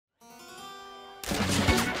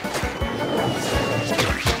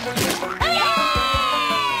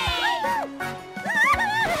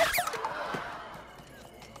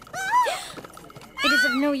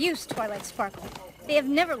no use, Twilight Sparkle. They have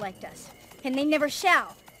never liked us, and they never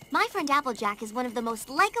shall. My friend Applejack is one of the most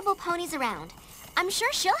likable ponies around. I'm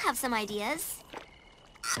sure she'll have some ideas.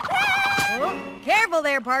 Oh, careful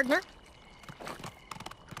there, partner.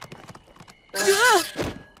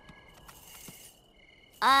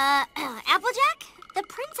 Applejack? The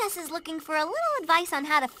princess is looking for a little advice on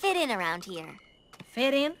how to fit in around here.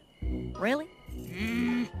 Fit in? Really?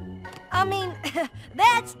 I mean,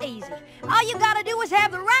 that's easy. All you gotta do is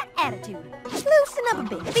have the right attitude. Loosen up a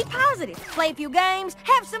bit, be positive, play a few games,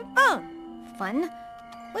 have some fun. Fun?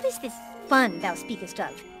 What is this fun thou speakest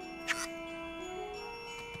of?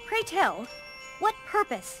 Pray tell, what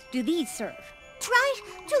purpose do these serve? Try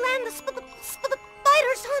to land the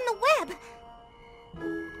spiders on the web.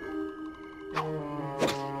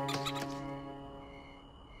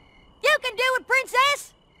 You can do it,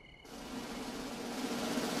 princess!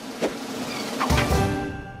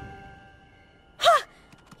 Ha!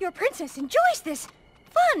 Your princess enjoys this.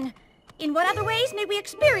 Fun! In what other ways may we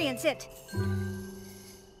experience it?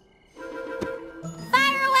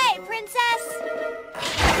 Fire away, princess!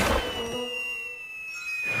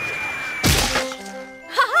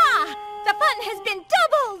 Ha-ha! The fun has been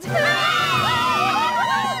doubled!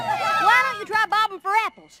 Why don't you try bobbing for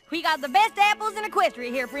apples? We got the best apples in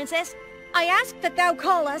Equestria here, princess. I ask that thou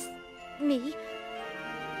call us, me,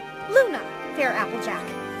 Luna, fair Applejack.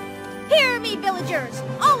 Hear me, villagers,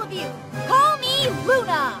 all of you, call me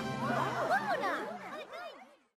Luna!